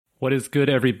What is good,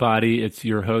 everybody? It's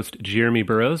your host, Jeremy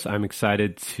Burrows. I'm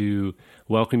excited to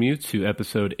welcome you to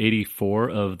episode 84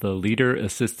 of the Leader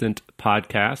Assistant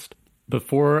podcast.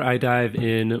 Before I dive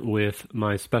in with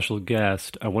my special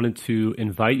guest, I wanted to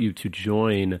invite you to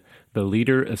join the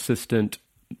Leader Assistant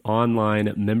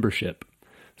online membership.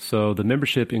 So the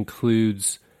membership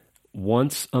includes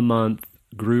once a month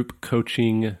group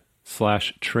coaching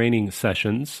 / training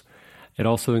sessions. It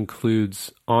also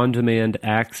includes on-demand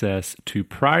access to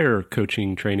prior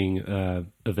coaching training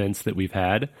events that we've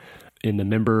had in the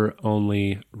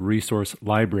member-only resource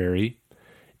library.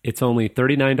 It's only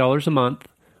 $39 a month,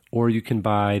 or you can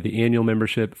buy the annual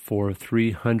membership for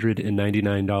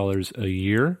 $399 a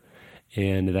year,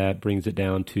 and that brings it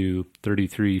down to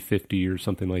 $33.50 or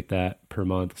something like that per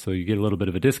month. So you get a little bit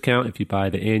of a discount if you buy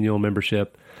the annual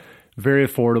membership. Very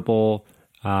affordable.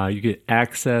 You get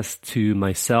access to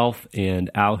myself and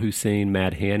Al Hussein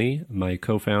Madhani, my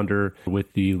co-founder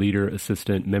with the Leader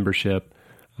Assistant membership.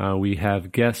 We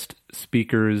have guest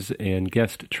speakers and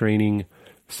guest training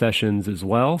sessions as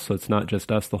well, so it's not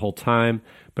just us the whole time,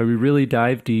 but we really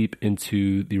dive deep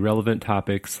into the relevant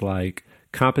topics like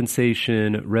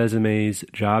compensation, resumes,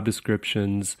 job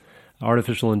descriptions,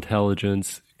 artificial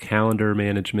intelligence, calendar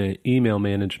management, email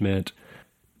management,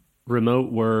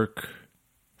 remote work,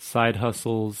 side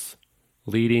hustles,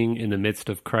 leading in the midst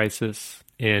of crisis,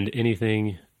 and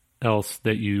anything else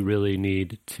that you really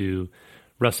need to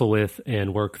wrestle with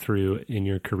and work through in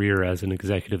your career as an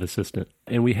executive assistant.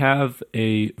 And we have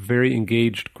a very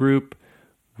engaged group.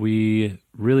 We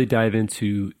really dive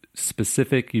into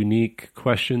specific, unique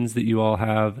questions that you all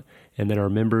have and that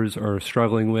our members are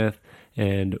struggling with,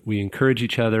 and we encourage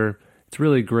each other. It's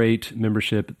really a great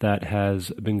membership that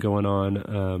has been going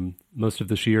on most of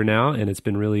this year now, and it's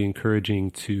been really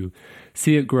encouraging to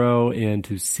see it grow and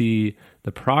to see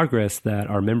the progress that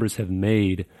our members have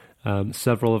made.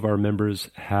 Several of our members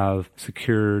have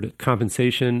secured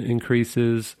compensation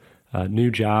increases,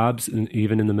 new jobs,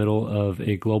 even in the middle of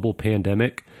a global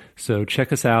pandemic. So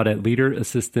check us out at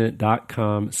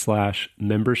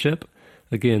leaderassistant.com/membership.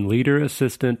 Again,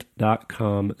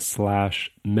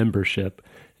 leaderassistant.com/membership.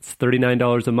 It's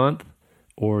 $39 a month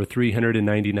or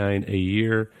 $399 a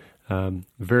year.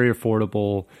 Very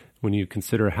affordable when you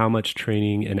consider how much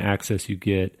training and access you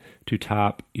get to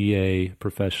top EA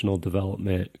professional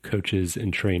development coaches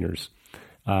and trainers,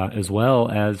 as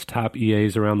well as top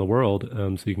EAs around the world,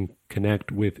 so you can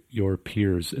connect with your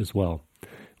peers as well.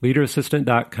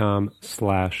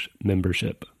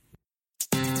 leaderassistant.com/membership.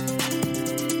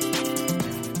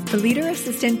 The Leader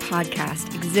Assistant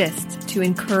podcast exists to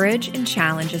encourage and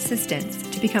challenge assistants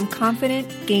to become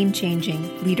confident,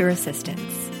 game-changing leader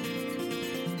assistants.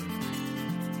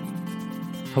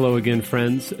 Hello again,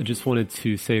 friends. I just wanted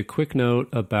to say a quick note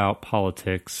about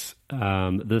politics.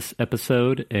 This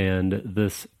episode and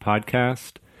this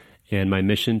podcast and my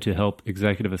mission to help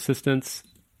executive assistants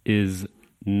is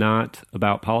not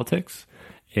about politics,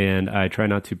 and I try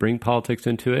not to bring politics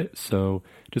into it. So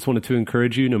just wanted to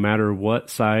encourage you, no matter what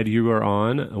side you are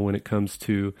on when it comes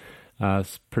to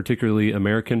particularly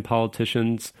American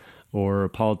politicians or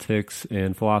politics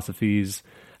and philosophies,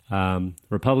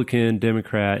 Republican,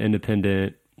 Democrat,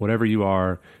 Independent, whatever you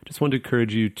are, just wanted to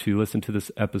encourage you to listen to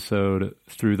this episode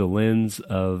through the lens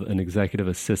of an executive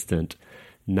assistant,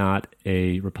 not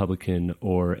a Republican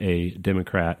or a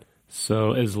Democrat.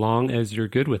 So as long as you're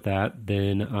good with that,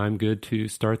 then I'm good to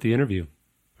start the interview.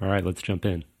 All right, let's jump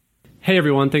in. Hey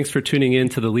everyone, thanks for tuning in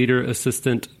to the Leader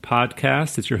Assistant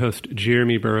podcast. It's your host,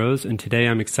 Jeremy Burrows, and today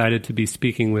I'm excited to be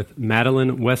speaking with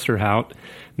Madeleine Westerhout.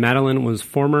 Madeleine was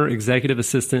former executive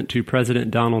assistant to President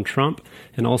Donald Trump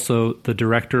and also the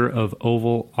director of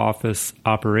Oval Office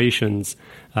operations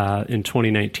in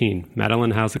 2019.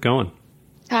 Madeleine, how's it going?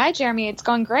 Hi, Jeremy. It's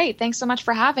going great. Thanks so much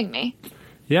for having me.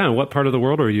 Yeah, and what part of the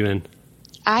world are you in?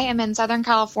 I am in Southern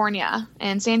California,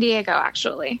 in San Diego,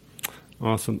 actually.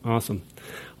 Awesome.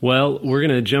 Well, we're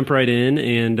going to jump right in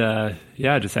and,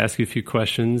 just ask you a few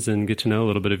questions and get to know a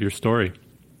little bit of your story.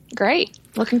 Great.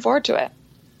 Looking forward to it.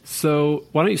 So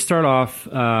why don't you start off,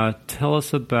 tell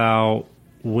us about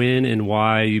when and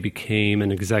why you became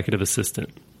an executive assistant.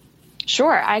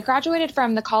 Sure. I graduated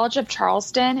from the College of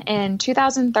Charleston in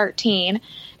 2013,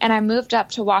 and I moved up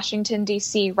to Washington,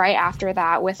 D.C. right after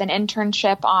that with an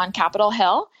internship on Capitol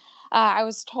Hill. I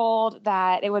was told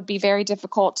that it would be very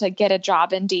difficult to get a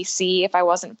job in D.C. if I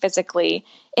wasn't physically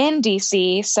in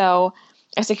D.C., so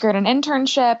I secured an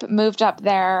internship, moved up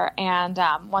there, and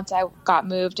once I got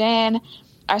moved in,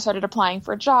 I started applying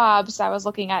for jobs. I was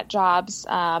looking at jobs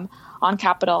on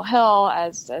Capitol Hill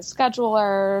as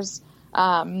schedulers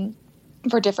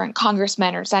for different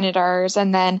congressmen or senators,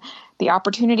 and then the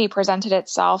opportunity presented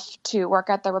itself to work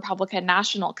at the Republican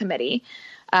National Committee.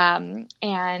 And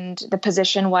the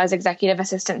position was executive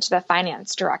assistant to the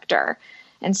finance director.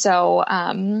 And so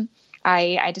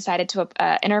I decided to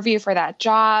interview for that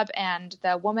job. And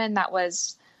the woman that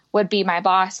would be my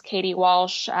boss, Katie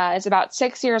Walsh, is about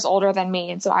 6 years older than me.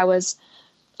 And so I was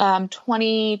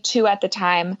 22 at the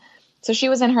time. So she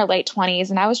was in her late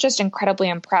 20s, and I was just incredibly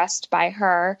impressed by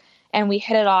her. And we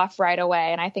hit it off right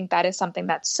away. And I think that is something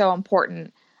that's so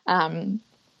important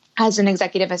as an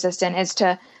executive assistant, is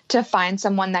to find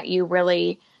someone that you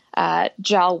really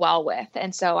gel well with.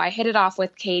 And so I hit it off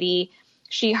with Katie.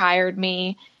 She hired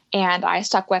me, and I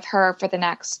stuck with her for the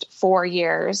next 4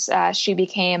 years. She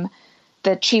became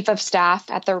the chief of staff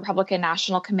at the Republican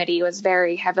National Committee, was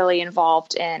very heavily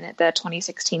involved in the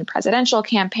 2016 presidential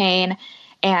campaign.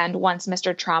 And once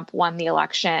Mr. Trump won the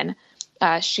election,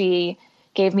 she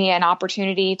gave me an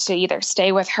opportunity to either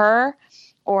stay with her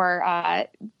or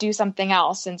do something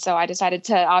else. And so I decided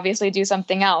to obviously do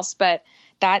something else, but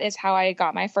that is how I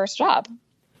got my first job.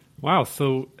 Wow.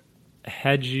 So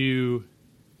had you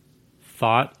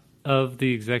thought of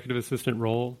the executive assistant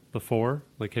role before?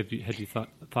 Like, had you thought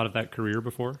of that career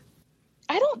before?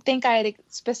 I don't think I had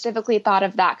specifically thought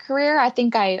of that career. I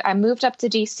think I moved up to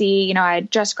DC. You know, I had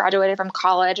just graduated from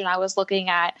college, and I was looking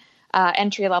at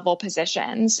entry-level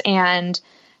positions, and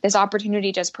this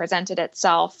opportunity just presented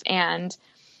itself. And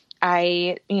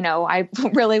I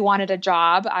really wanted a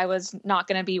job. I was not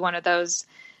going to be one of those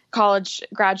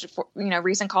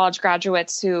recent college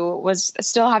graduates who was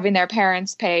still having their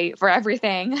parents pay for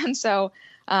everything. And so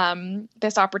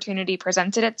this opportunity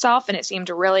presented itself, and it seemed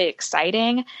really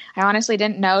exciting. I honestly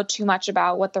didn't know too much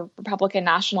about what the Republican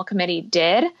National Committee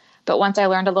did, but once I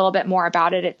learned a little bit more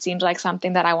about it, it seemed like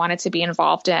something that I wanted to be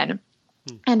involved in.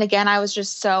 And again, I was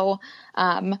just so,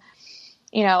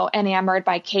 enamored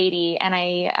by Katie, and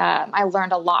I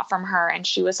learned a lot from her, and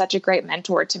she was such a great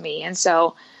mentor to me. And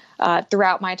so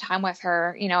throughout my time with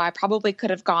her, I probably could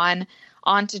have gone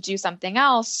on to do something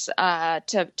else,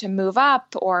 to move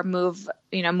up or move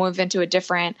into a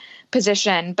different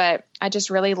position. But I just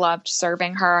really loved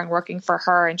serving her and working for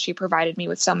her. And she provided me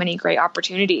with so many great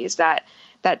opportunities that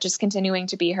just continuing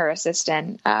to be her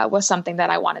assistant was something that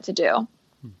I wanted to do.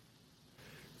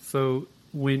 So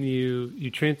when you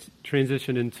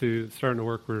transitioned into starting to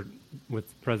work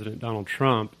with President Donald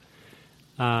Trump,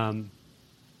 tell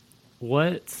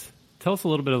us a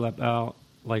little bit about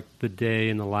like the day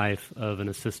in the life of an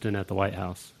assistant at the White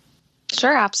House.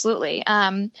 Sure, absolutely.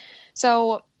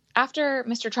 So after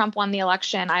Mr. Trump won the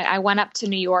election, I went up to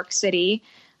New York City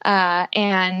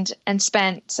and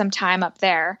spent some time up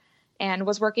there and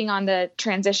was working on the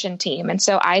transition team. And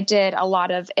so I did a lot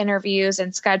of interviews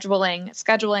and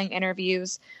scheduling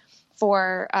interviews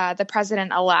for the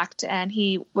president-elect. And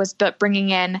he was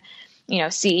bringing in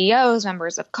CEOs,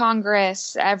 members of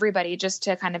Congress, everybody, just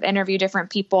to kind of interview different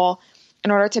people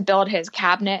in order to build his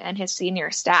cabinet and his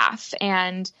senior staff.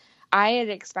 And I had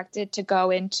expected to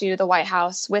go into the White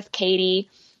House with Katie.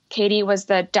 Katie was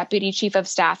the deputy chief of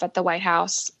staff at the White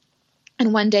House.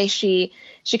 And one day she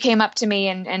came up to me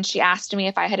and she asked me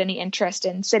if I had any interest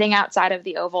in sitting outside of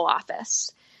the Oval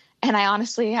Office. And I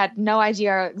honestly had no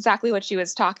idea exactly what she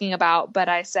was talking about, but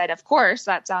I said, of course,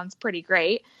 that sounds pretty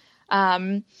great.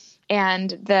 And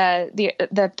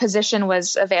the position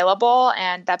was available,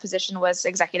 and that position was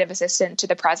executive assistant to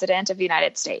the president of the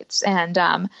United States. And,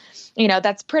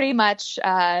 that's pretty much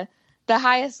the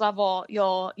highest level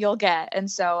you'll get.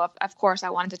 And so, of course, I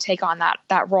wanted to take on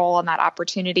that role and that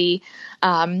opportunity.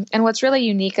 And what's really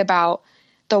unique about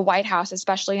the White House,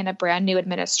 especially in a brand new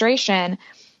administration,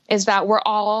 is that we're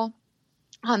all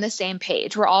on the same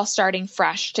page. We're all starting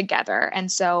fresh together.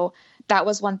 And so that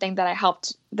was one thing that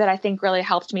I think really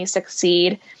helped me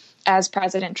succeed as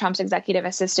President Trump's executive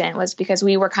assistant, was because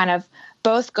we were kind of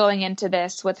both going into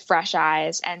this with fresh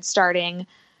eyes and starting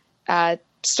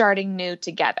new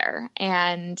together.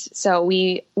 And so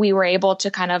we were able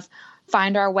to kind of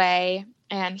find our way,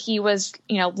 and he was,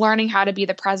 learning how to be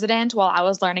the president while I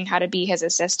was learning how to be his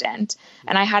assistant.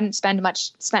 And I hadn't spent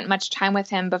much time with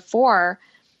him before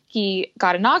he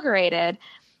got inaugurated.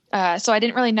 So I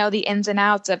didn't really know the ins and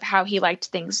outs of how he liked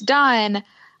things done.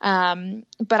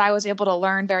 But I was able to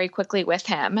learn very quickly with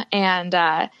him.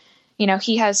 And,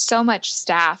 he has so much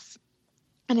staff,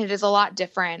 and it is a lot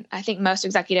different. I think most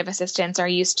executive assistants are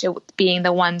used to being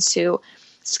the ones who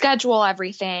schedule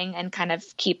everything and kind of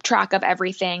keep track of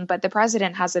everything. But the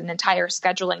president has an entire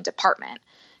scheduling department.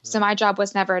 So my job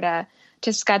was never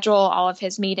to schedule all of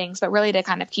his meetings, but really to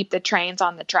kind of keep the trains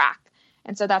on the track.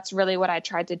 And so that's really what I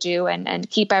tried to do, and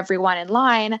keep everyone in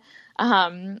line,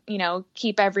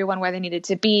 keep everyone where they needed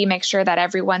to be, make sure that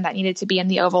everyone that needed to be in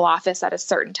the Oval Office at a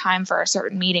certain time for a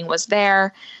certain meeting was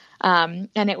there. And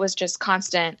it was just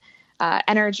constant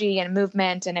energy and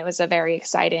movement, and it was a very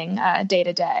exciting day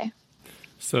to day.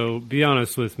 So be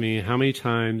honest with me, how many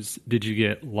times did you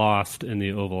get lost in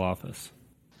the Oval Office?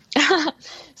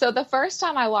 So the first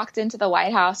time I walked into the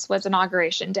White House was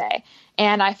Inauguration Day,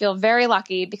 and I feel very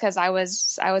lucky because I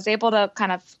was able to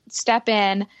kind of step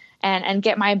in and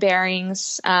get my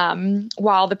bearings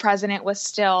while the president was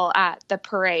still at the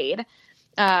parade.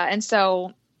 And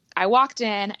so I walked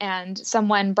in and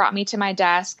someone brought me to my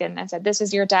desk and said, "This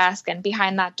is your desk. And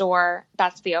behind that door,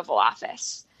 that's the Oval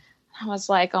Office." I was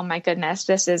like, oh my goodness,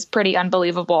 this is pretty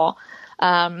unbelievable.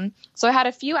 So I had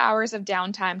a few hours of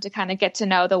downtime to kind of get to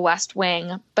know the West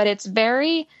Wing, but it's a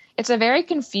very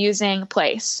confusing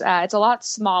place. It's a lot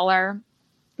smaller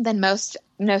than most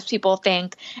people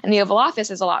think, and the Oval Office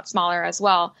is a lot smaller as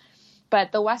well.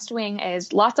 But the West Wing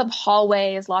is lots of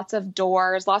hallways, lots of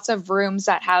doors, lots of rooms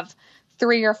that have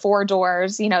 3 or 4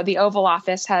 doors. The Oval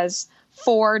Office has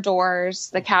 4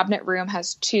 doors. The Cabinet Room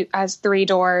has 3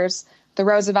 doors. The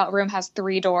Roosevelt Room has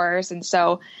 3 doors. And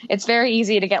so it's very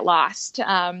easy to get lost.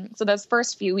 So those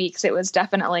first few weeks, it was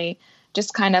definitely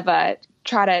just kind of a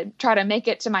try to make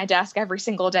it to my desk every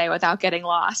single day without getting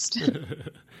lost.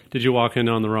 Did you walk in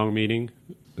on the wrong meeting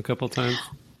a couple of times?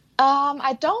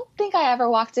 I don't think I ever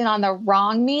walked in on the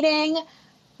wrong meeting.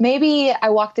 Maybe I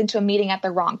walked into a meeting at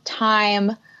the wrong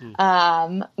time.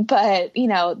 But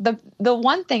the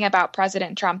one thing about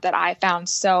President Trump that I found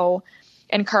so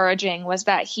encouraging was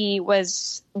that he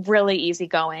was really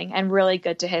easygoing and really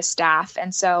good to his staff.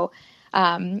 And so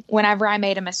whenever I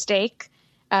made a mistake,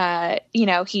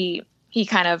 he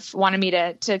kind of wanted me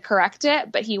to correct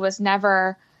it, but he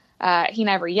never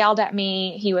yelled at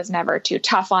me. He was never too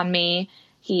tough on me.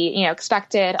 He,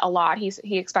 expected a lot.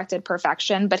 He expected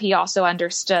perfection, but he also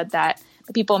understood that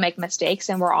people make mistakes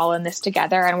and we're all in this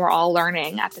together and we're all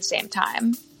learning at the same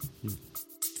time.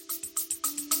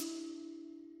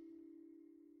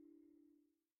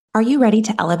 Are you ready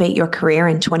to elevate your career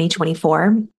in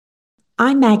 2024?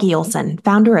 I'm Maggie Olson,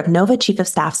 founder of Nova Chief of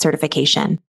Staff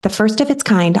Certification, the first of its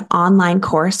kind online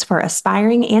course for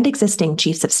aspiring and existing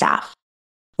chiefs of staff.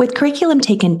 With curriculum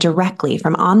taken directly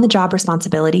from on-the-job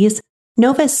responsibilities,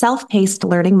 Nova's self-paced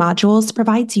learning modules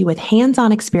provides you with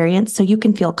hands-on experience so you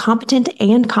can feel competent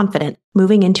and confident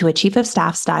moving into a chief of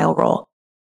staff style role.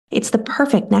 It's the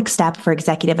perfect next step for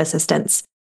executive assistants.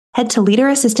 Head to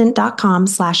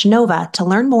leaderassistant.com/Nova to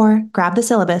learn more, grab the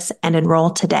syllabus, and enroll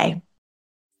today.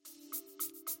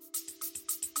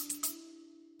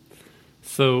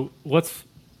 So what's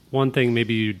one thing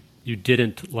maybe you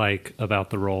didn't like about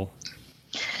the role?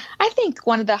 I think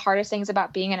one of the hardest things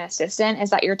about being an assistant is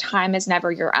that your time is never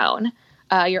your own.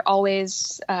 You're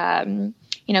always,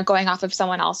 going off of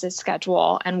someone else's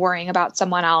schedule and worrying about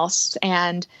someone else.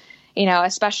 And,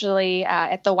 especially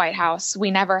at the White House,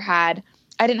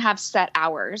 I didn't have set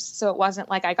hours. So it wasn't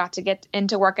like I got to get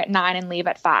into work at 9 and leave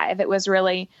at 5. It was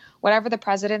really whatever the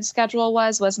president's schedule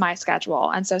was my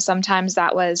schedule. And so sometimes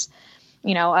that was,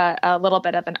 a little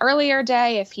bit of an earlier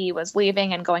day if he was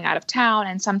leaving and going out of town.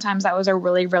 And sometimes that was a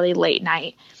really, really late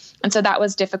night. And so that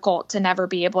was difficult to never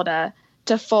be able to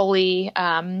fully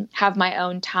have my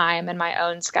own time and my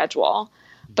own schedule.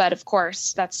 But of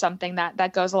course, that's something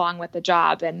that goes along with the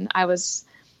job. And I was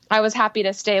happy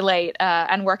to stay late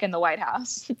and work in the White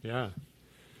House. Yeah.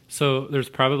 So there's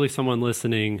probably someone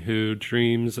listening who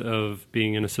dreams of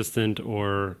being an assistant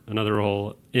or another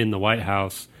role in the White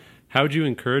House. How would you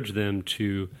encourage them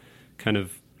to kind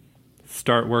of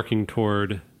start working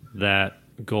toward that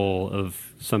goal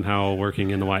of somehow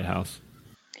working in the White House?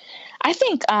 I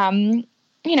think,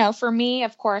 for me,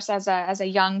 of course, as a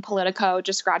young politico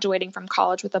just graduating from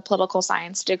college with a political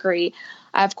science degree,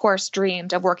 I, of course,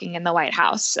 dreamed of working in the White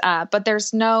House. But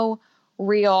there's no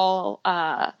real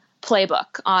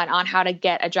playbook on how to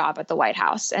get a job at the White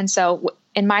House. And so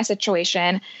in my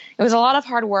situation, it was a lot of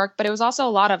hard work, but it was also a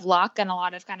lot of luck and a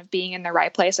lot of kind of being in the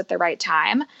right place at the right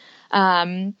time.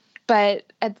 But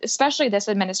especially this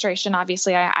administration,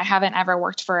 obviously, I haven't ever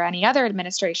worked for any other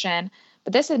administration,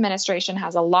 but this administration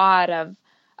has a lot of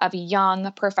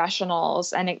young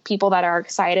professionals and people that are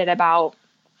excited about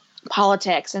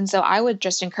politics. And so I would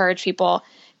just encourage people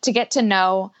to get to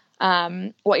know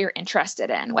what you're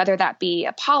interested in, whether that be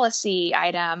a policy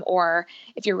item or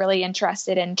if you're really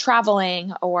interested in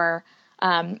traveling or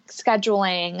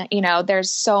scheduling.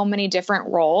 There's so many different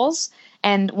roles.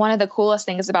 And one of the coolest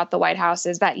things about the White House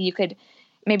is that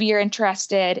maybe you're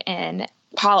interested in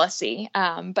policy,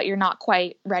 but you're not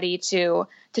quite ready to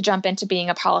jump into being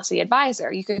a policy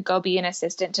advisor. You could go be an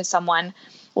assistant to someone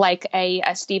like a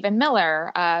Stephen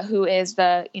Miller, who is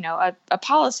a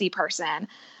policy person.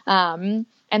 And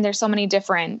there's so many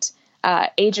different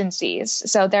agencies.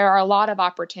 So there are a lot of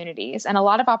opportunities and a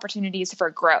lot of opportunities for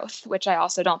growth, which I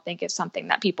also don't think is something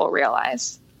that people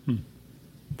realize.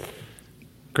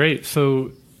 Great.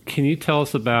 So can you tell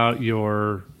us about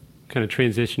your kind of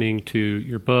transitioning to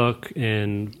your book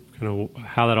and kind of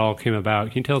how that all came about?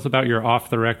 Can you tell us about your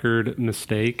off-the-record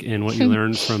mistake and what you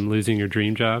learned from losing your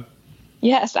dream job?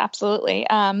 Yes, absolutely.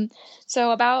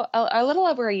 So about a little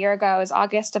over a year ago, it was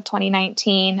August of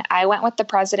 2019, I went with the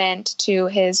president to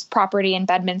his property in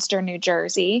Bedminster, New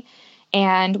Jersey,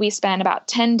 and we spent about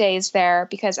 10 days there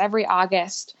because every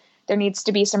August there needs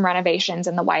to be some renovations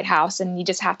in the White House, and you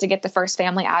just have to get the first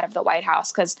family out of the White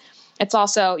House because it's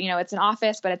also, it's an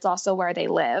office, but it's also where they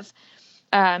live.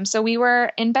 So we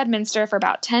were in Bedminster for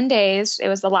about 10 days. It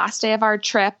was the last day of our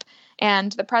trip.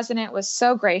 And the president was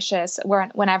so gracious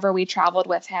whenever we traveled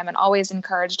with him and always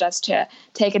encouraged us to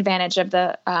take advantage of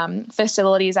the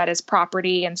facilities at his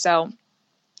property. And so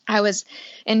I was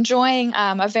enjoying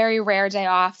a very rare day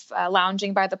off,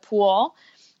 lounging by the pool.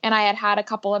 And I had had a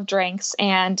couple of drinks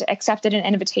and accepted an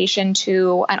invitation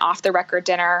to an off-the-record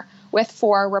dinner with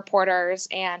 4 reporters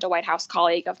and a White House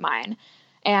colleague of mine.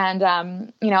 And,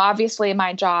 obviously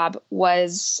my job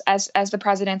was, as the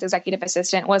president's executive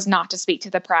assistant, was not to speak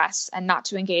to the press and not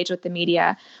to engage with the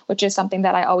media, which is something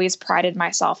that I always prided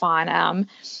myself on.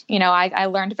 I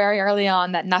learned very early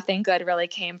on that nothing good really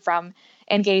came from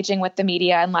engaging with the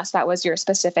media unless that was your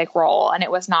specific role, and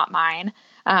it was not mine.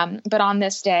 But on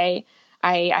this day,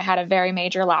 I had a very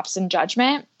major lapse in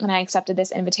judgment, and I accepted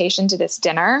this invitation to this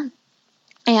dinner.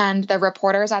 And the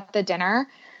reporters at the dinner,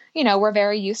 we're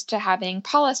very used to having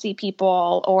policy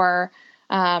people or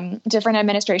different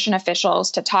administration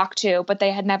officials to talk to, but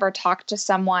they had never talked to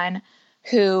someone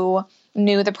who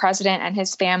knew the president and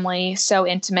his family so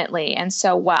intimately and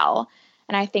so well.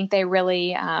 And I think they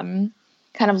really kind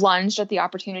of lunged at the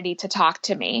opportunity to talk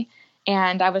to me.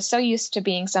 And I was so used to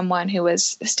being someone who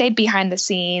stayed behind the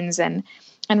scenes and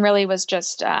really was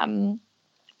just,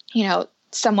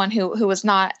 someone who was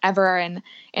not ever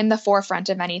in the forefront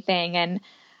of anything. And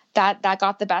that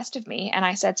got the best of me. And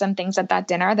I said some things at that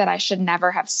dinner that I should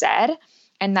never have said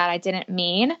and that I didn't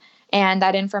mean. And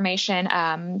that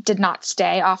information did not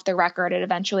stay off the record. It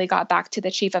eventually got back to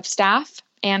the chief of staff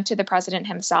and to the president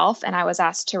himself. And I was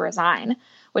asked to resign,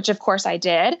 which of course I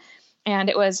did. And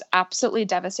it was absolutely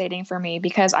devastating for me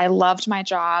because I loved my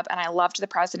job and I loved the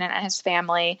president and his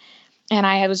family. And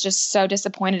I was just so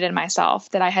disappointed in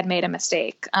myself that I had made a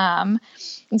mistake. And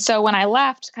so when I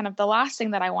left, kind of the last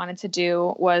thing that I wanted to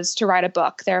do was to write a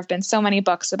book. There have been so many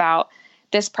books about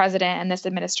this president and this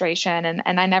administration,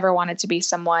 and I never wanted to be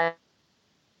someone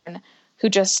who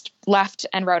just left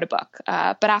and wrote a book.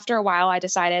 But after a while, I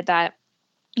decided that,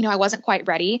 I wasn't quite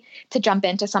ready to jump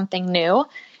into something new.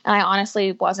 And I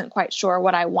honestly wasn't quite sure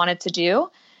what I wanted to do.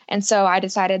 And so I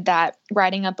decided that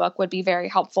writing a book would be very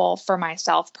helpful for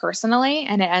myself personally.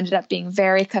 And it ended up being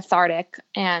very cathartic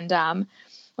and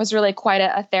was really quite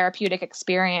a therapeutic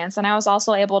experience. And I was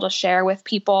also able to share with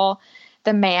people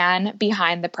the man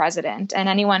behind the president. And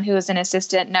anyone who is an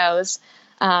assistant knows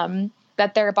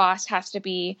that their boss has to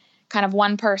be kind of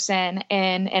one person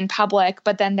in public,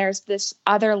 but then there's this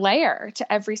other layer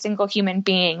to every single human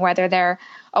being, whether they're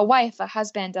a wife, a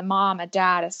husband, a mom, a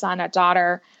dad, a son, a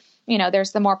daughter.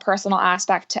 There's the more personal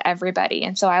aspect to everybody.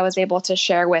 And so I was able to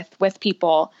share with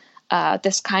people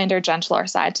this kinder, gentler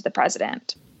side to the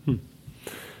president.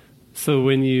 So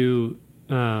when you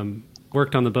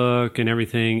worked on the book and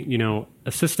everything,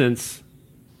 assistants,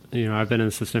 I've been an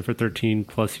assistant for 13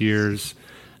 plus years.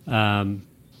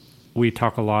 We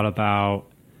talk a lot about,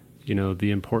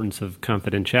 the importance of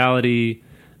confidentiality.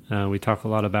 We talk a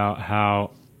lot about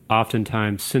how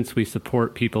oftentimes, since we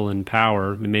support people in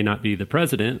power, it may not be the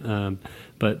president,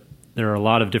 but there are a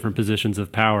lot of different positions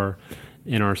of power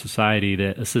in our society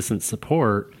that assistants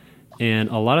support. And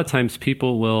a lot of times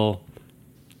people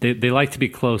they like to be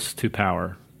close to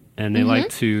power, and they like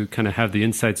to kind of have the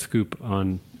inside scoop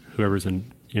on whoever's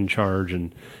in charge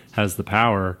and has the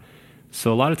power.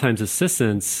 So a lot of times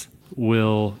assistants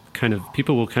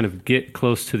people will kind of get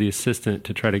close to the assistant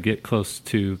to try to get close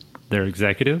to their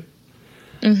executive.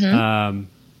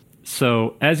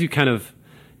 So as you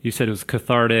said it was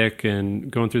cathartic and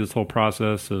going through this whole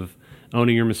process of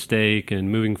owning your mistake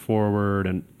and moving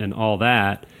forward and all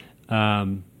that,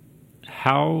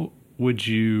 how would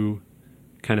you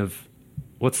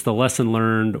what's the lesson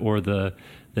learned or the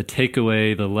the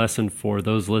takeaway, the lesson for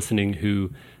those listening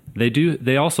who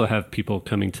they also have people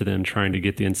coming to them trying to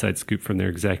get the inside scoop from their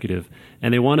executive,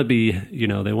 and they want to be,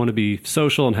 they want to be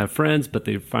social and have friends, but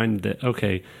they find that,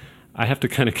 okay, I have to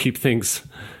kind of keep things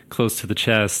close to the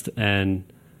chest, and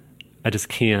I just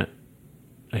can't,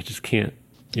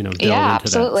 delve into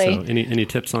absolutely. that. So any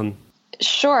tips on?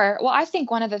 Sure. Well, I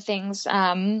think one of the things,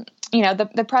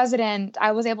 the president,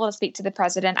 I was able to speak to the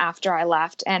president after I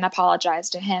left and apologize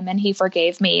to him, and he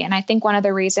forgave me. And I think one of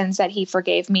the reasons that he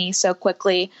forgave me so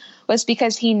quickly was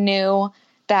because he knew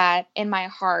that in my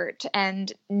heart,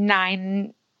 and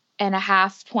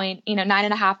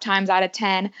 9.5 times out of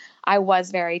 10, I was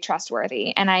very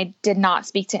trustworthy, and I did not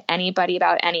speak to anybody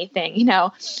about anything.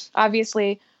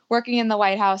 Obviously working in the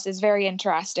White House is very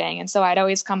interesting. And so I'd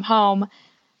always come home,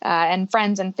 and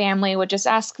friends and family would just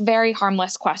ask very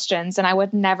harmless questions, and I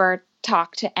would never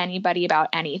talk to anybody about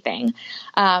anything.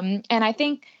 And I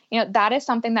think, that is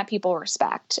something that people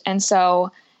respect. And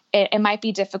so it might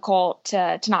be difficult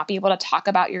to not be able to talk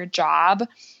about your job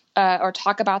or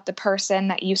talk about the person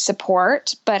that you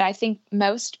support. But I think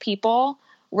most people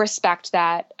respect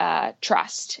that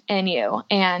trust in you.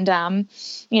 And,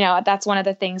 that's one of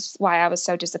the things why I was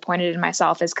so disappointed in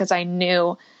myself, is because I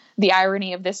knew the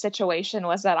irony of this situation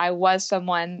was that I was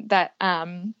someone that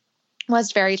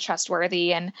was very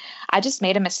trustworthy, and I just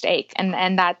made a mistake.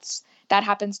 And that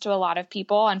happens to a lot of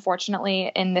people.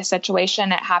 Unfortunately, in this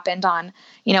situation, it happened on,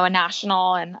 a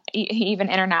national and even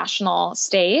international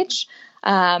stage.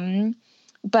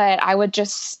 But I would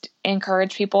just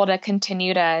encourage people to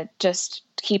continue to just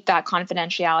keep that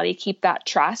confidentiality, keep that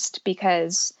trust,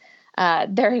 because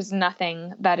there is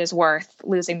nothing that is worth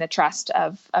losing the trust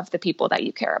of the people that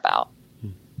you care about.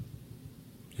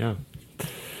 Yeah.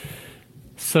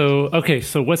 So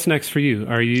what's next for you?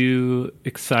 Are you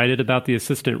excited about the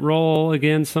assistant role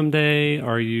again someday?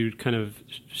 Are you kind of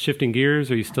shifting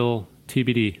gears? Are you still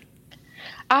TBD?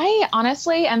 I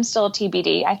honestly am still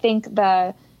TBD. I think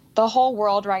the whole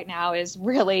world right now is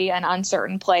really an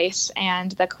uncertain place,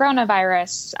 and the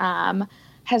coronavirus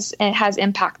has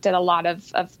impacted a lot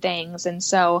of things. And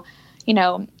so,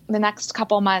 the next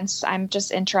couple months, I'm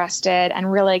just interested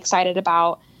and really excited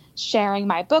about sharing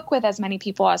my book with as many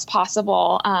people as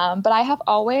possible. But I have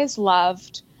always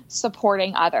loved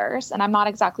supporting others, and I'm not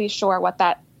exactly sure what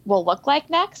that will look like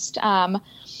next.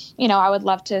 I would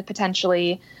love to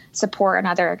potentially support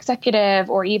another executive,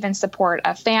 or even support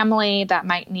a family that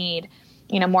might need,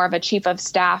 more of a chief of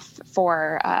staff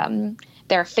for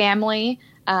their family.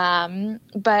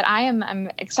 But I'm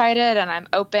excited, and I'm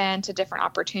open to different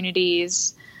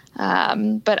opportunities.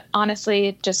 But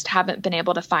honestly, just haven't been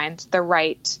able to find the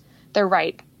right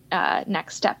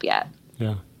next step yet.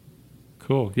 Yeah.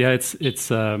 Cool. Yeah. It's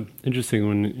interesting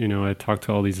when, I talk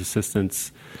to all these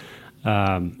assistants,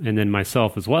 and then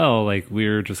myself as well, like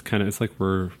we're just kind of, it's like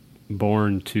we're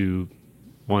born to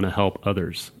want to help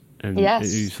others, and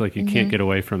yes. It's like, you can't get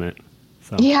away from it.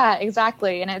 So. Yeah,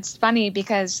 exactly. And it's funny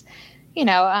because,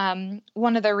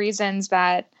 one of the reasons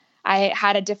that I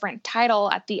had a different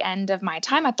title at the end of my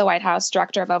time at the White House,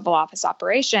 Director of Oval Office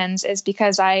Operations, is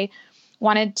because I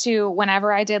wanted to,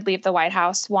 whenever I did leave the White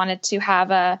House, wanted to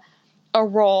have a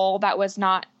role that was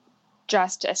not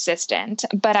just assistant.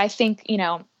 But I think,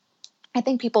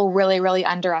 people really, really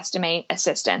underestimate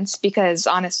assistants, because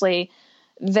honestly,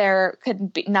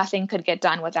 nothing could get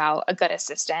done without a good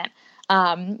assistant.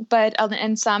 But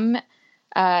in some,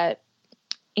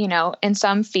 in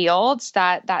some fields,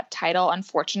 that title,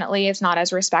 unfortunately, is not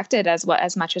as respected as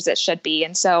much as it should be.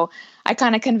 And so I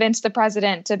kind of convinced the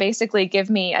president to basically give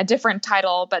me a different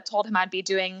title, but told him I'd be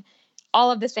doing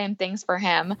all of the same things for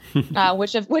him,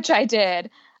 which I did.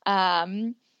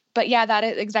 But yeah, that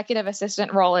executive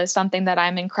assistant role is something that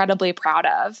I'm incredibly proud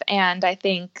of. And I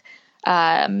think,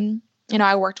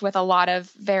 I worked with a lot of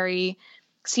very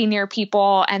senior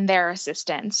people and their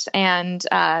assistants. And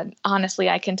honestly,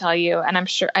 I can tell you, and I'm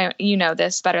sure you know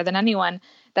this better than anyone,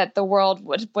 that the world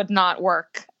would not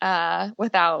work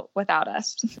without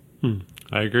us.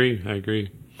 I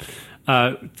agree.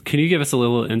 Can you give us a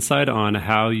little insight on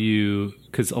how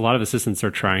because a lot of assistants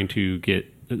are trying to get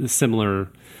similarly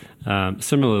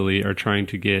are trying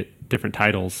to get different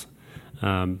titles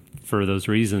for those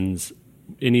reasons.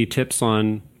 Any tips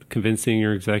on convincing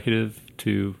your executive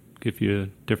to give you a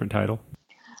different title?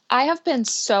 I have been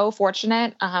so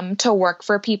fortunate to work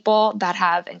for people that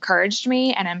have encouraged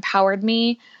me and empowered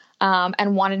me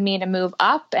and wanted me to move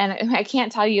up. And I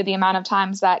can't tell you the amount of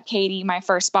times that Katie, my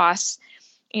first boss,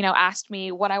 asked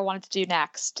me what I wanted to do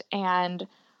next and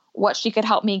what she could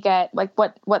help me get, like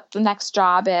what the next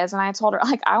job is. And I told her,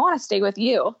 like, I want to stay with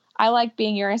you. I like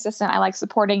being your assistant. I like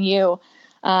supporting you.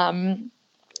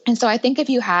 And so I think if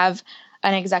you have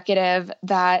an executive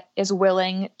that is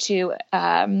willing to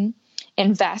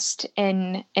invest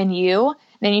in you,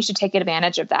 then you should take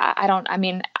advantage of that.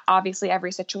 Obviously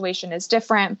every situation is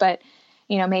different, but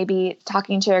maybe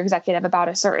talking to your executive about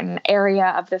a certain area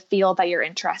of the field that you're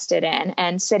interested in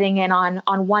and sitting in on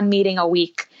one meeting a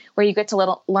week where you get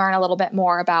to learn a little bit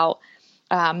more about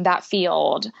that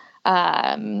field.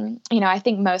 I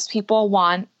think most people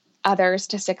want others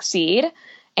to succeed.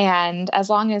 And as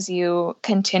long as you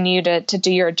continue to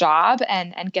do your job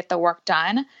and get the work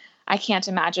done, I can't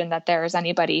imagine that there's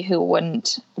anybody who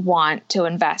wouldn't want to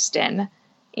invest in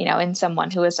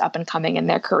someone who is up and coming in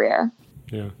their career.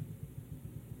 Yeah.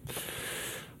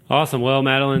 Awesome. Well,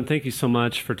 Madeleine, thank you so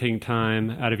much for taking time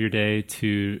out of your day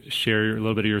to share a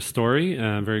little bit of your story.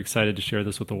 I'm very excited to share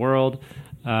this with the world.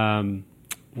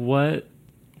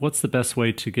 What's the best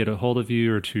way to get a hold of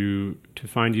you or to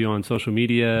find you on social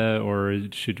media, or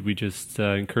should we just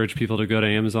encourage people to go to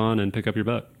Amazon and pick up your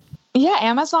book? Yeah,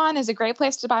 Amazon is a great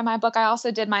place to buy my book. I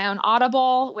also did my own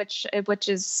Audible, which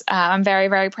is I'm very,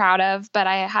 very proud of. But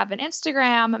I have an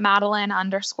Instagram,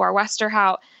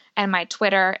 Madeleine_Westerhout, and my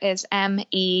Twitter is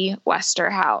ME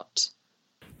Westerhout.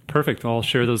 Perfect. I'll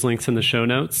share those links in the show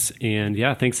notes. And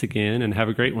yeah, thanks again and have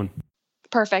a great one.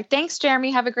 Perfect. Thanks,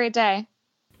 Jeremy. Have a great day.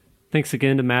 Thanks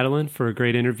again to Madeleine for a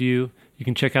great interview. You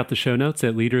can check out the show notes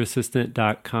at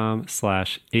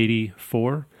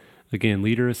leaderassistant.com/84. Again,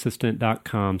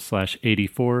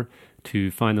 leaderassistant.com/84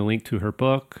 to find the link to her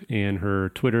book and her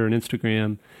Twitter and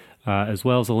Instagram, as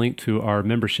well as a link to our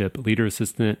membership,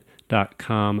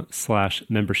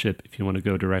 leaderassistant.com/membership, if you want to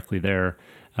go directly there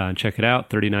and check it out.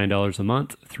 $39 a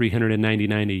month,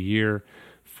 $399 a year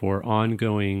for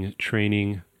ongoing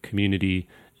training, community,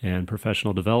 and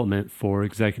professional development for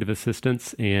executive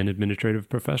assistants and administrative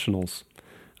professionals.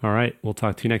 All right, we'll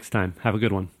talk to you next time. Have a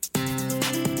good one.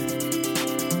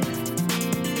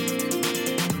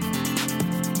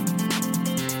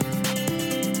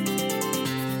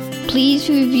 Please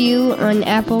review on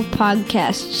Apple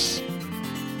Podcasts.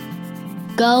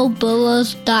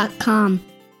 GoBulls.com